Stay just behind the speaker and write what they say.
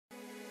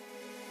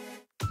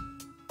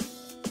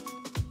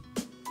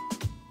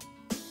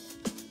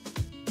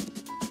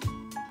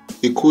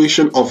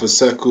Equation of a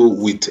circle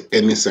with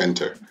any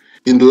center.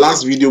 In the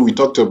last video, we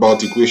talked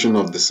about equation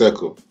of the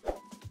circle,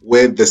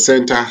 where the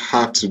center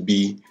had to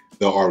be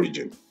the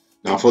origin.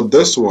 Now for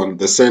this one,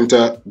 the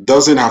center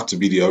doesn't have to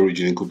be the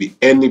origin. It could be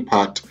any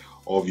part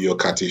of your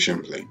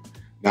Cartesian plane.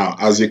 Now,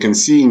 as you can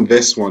see in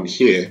this one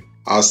here,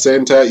 our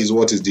center is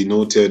what is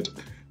denoted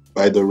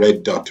by the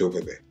red dot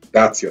over there.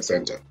 That's your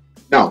center.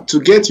 Now,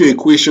 to get your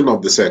equation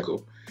of the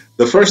circle,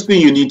 the first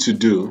thing you need to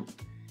do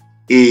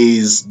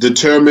is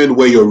determine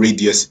where your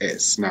radius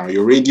is. Now,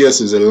 your radius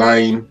is a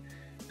line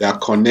that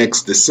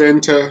connects the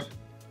center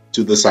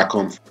to the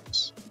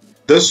circumference.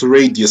 This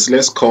radius,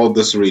 let's call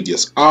this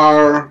radius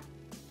R.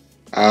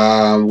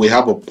 We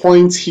have a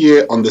point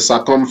here on the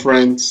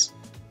circumference.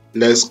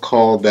 Let's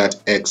call that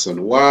X and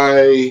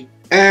Y.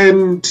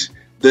 And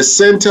the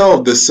center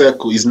of the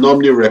circle is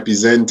normally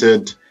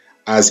represented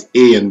as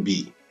A and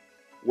B,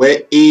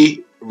 where A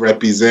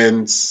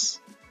represents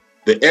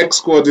the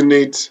X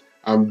coordinate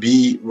and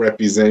B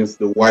represents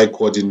the Y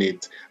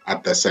coordinate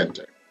at the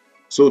center.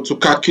 So to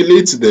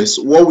calculate this,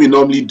 what we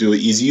normally do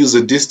is use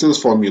a distance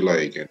formula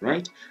again,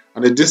 right?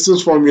 And the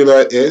distance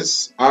formula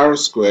is R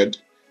squared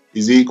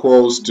is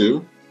equals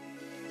to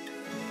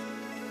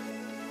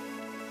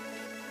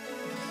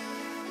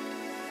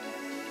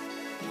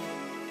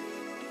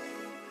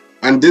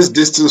and this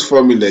distance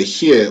formula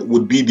here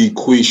would be the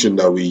equation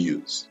that we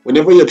use.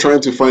 Whenever you're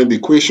trying to find the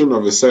equation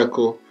of a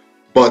circle,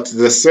 but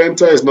the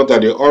center is not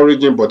at the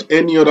origin but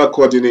any other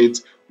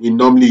coordinate, we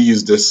normally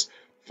use this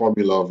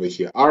formula over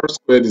here. R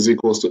squared is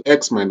equals to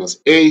X minus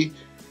A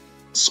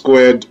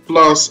squared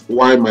plus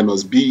Y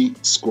minus B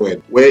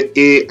squared, where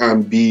A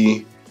and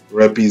B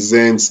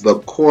represents the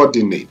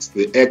coordinates,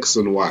 the X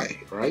and Y,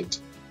 right?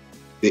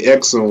 The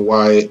X and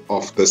Y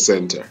of the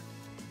center.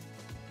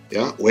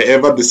 Yeah,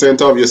 wherever the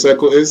center of your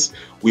circle is,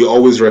 we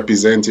always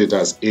represent it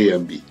as A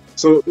and B.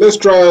 So let's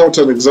try out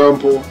an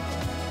example.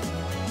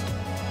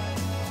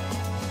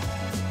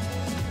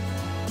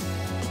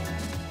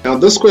 Now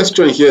this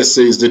question here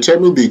says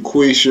determine the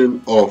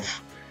equation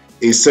of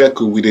a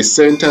circle with a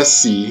center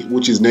C,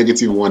 which is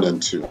 -1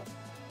 and 2,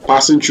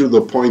 passing through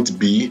the point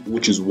B,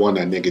 which is 1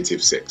 and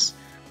 -6.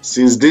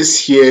 Since this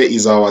here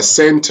is our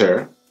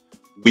center,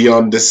 we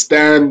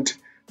understand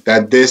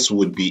that this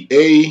would be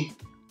A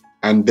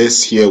and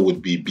this here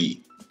would be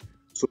B.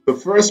 So the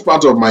first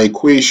part of my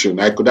equation,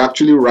 I could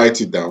actually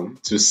write it down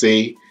to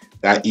say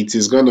that it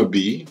is going to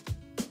be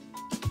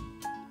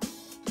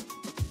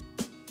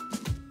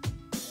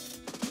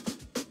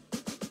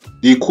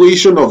the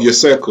equation of your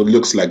circle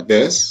looks like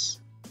this.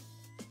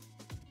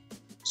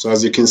 So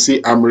as you can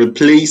see, I'm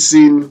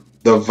replacing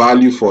the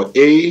value for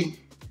A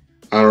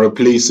and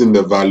replacing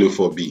the value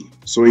for B.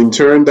 So in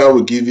turn, that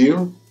will give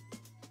you.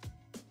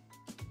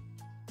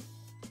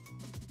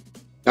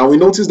 Now we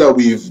notice that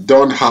we've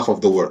done half of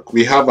the work.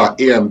 We have our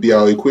A and B,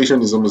 our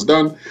equation is almost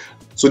done.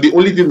 So the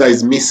only thing that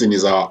is missing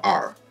is our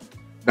R.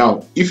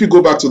 Now, if you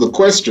go back to the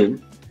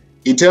question,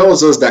 it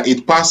tells us that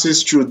it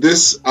passes through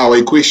this, our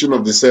equation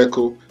of the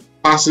circle,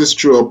 passes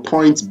through a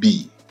point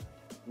B,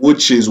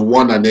 which is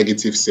 1 and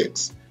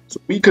 -6. So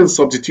we can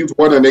substitute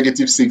 1 and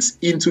 -6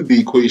 into the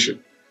equation.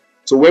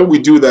 So when we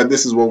do that,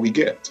 this is what we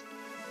get.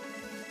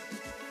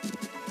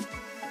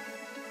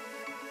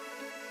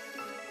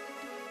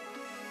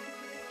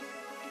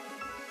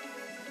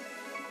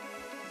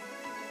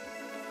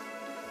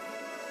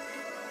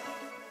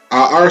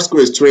 Our R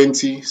squared is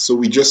 20, so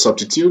we just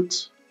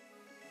substitute.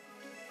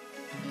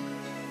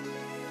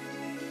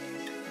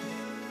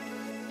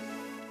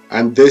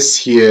 And this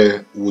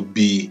here would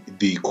be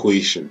the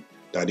equation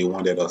that they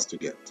wanted us to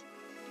get.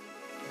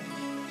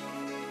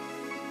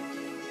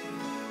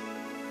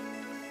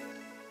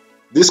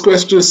 This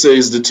question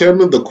says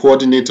determine the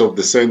coordinate of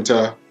the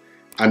center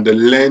and the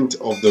length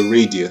of the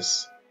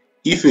radius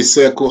if a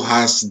circle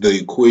has the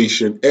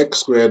equation x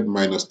squared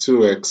minus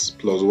 2x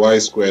plus y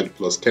squared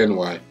plus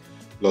 10y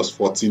plus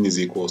 14 is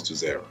equals to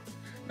 0.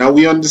 Now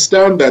we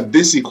understand that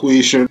this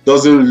equation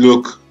doesn't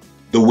look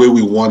the way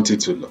we want it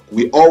to look.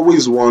 We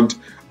always want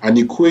an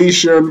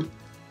equation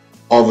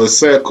of a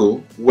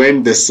circle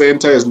when the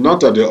center is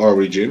not at the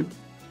origin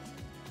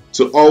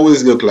to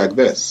always look like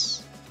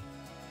this.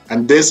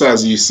 And this,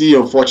 as you see,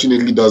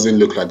 unfortunately doesn't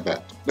look like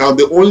that. Now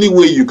the only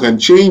way you can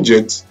change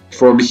it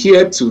from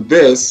here to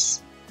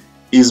this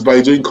is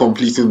by doing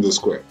completing the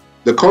square.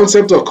 The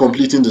concept of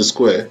completing the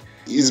square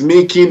is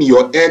making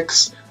your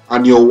x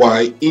and your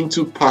y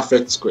into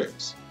perfect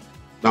squares.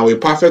 Now a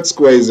perfect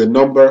square is a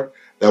number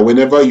that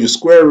whenever you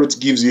square root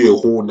gives you a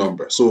whole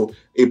number. So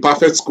a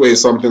perfect square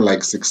is something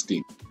like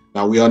 16.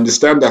 Now we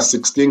understand that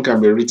 16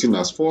 can be written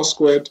as 4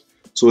 squared,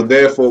 so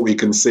therefore we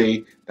can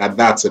say that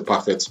that's a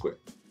perfect square.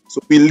 So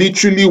we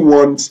literally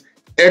want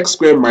x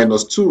squared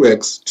minus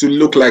 2x to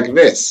look like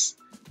this,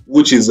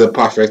 which is a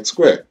perfect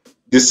square.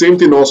 The same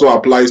thing also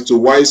applies to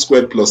y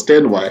squared plus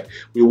 10y.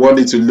 We want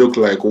it to look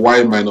like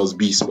y minus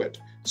b squared.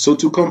 So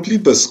to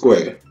complete the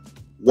square,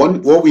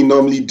 what we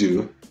normally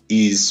do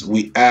is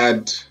we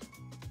add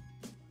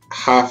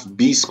half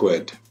b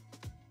squared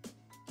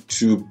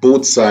to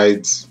both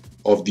sides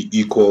of the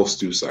equals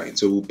to sign.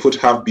 So we'll put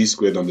half b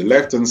squared on the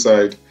left hand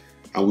side,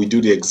 and we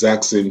do the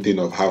exact same thing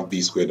of half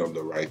b squared on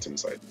the right hand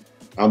side.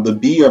 And the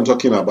b I'm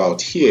talking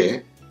about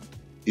here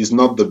is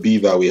not the b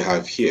that we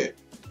have here.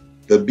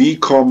 The b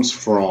comes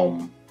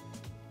from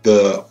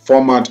the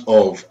format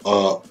of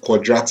a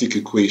quadratic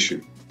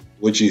equation,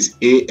 which is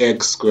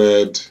ax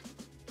squared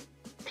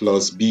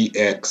plus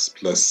bx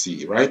plus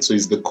c, right? So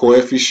it's the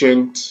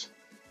coefficient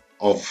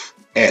of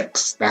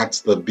x.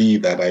 That's the b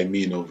that I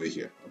mean over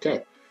here.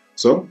 Okay,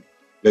 so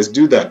let's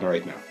do that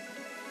right now.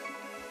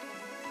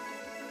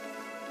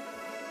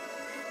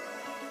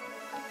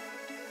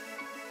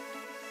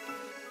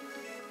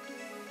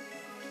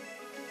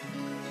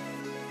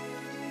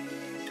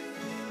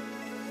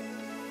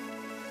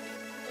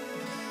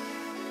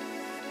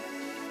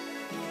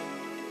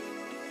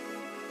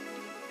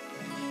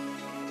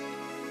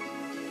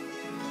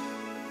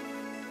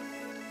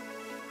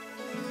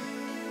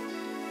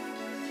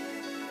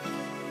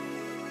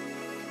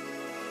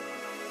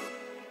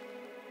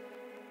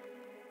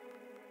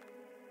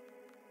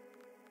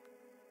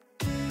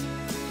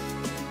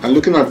 And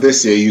looking at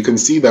this here, you can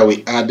see that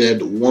we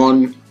added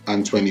 1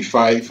 and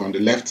 25 on the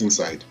left hand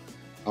side,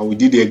 and we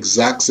did the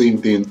exact same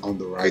thing on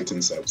the right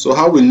hand side. So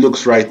how it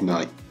looks right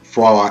now,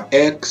 for our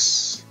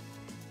x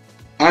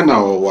and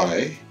our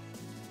y,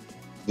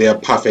 they are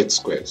perfect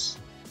squares.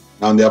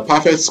 Now they are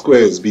perfect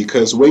squares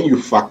because when you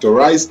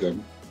factorize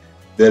them,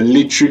 they're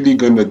literally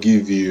going to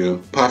give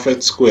you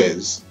perfect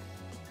squares,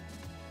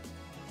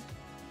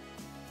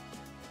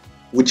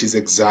 which is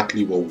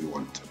exactly what we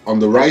want. On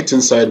the right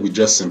hand side, we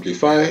just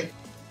simplify.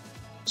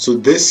 So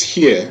this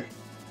here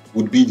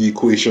would be the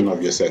equation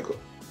of your circle.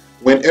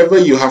 Whenever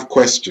you have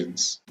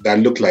questions that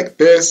look like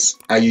this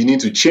and you need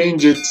to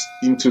change it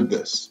into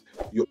this,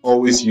 you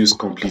always use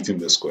completing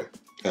the square.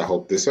 I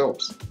hope this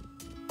helps.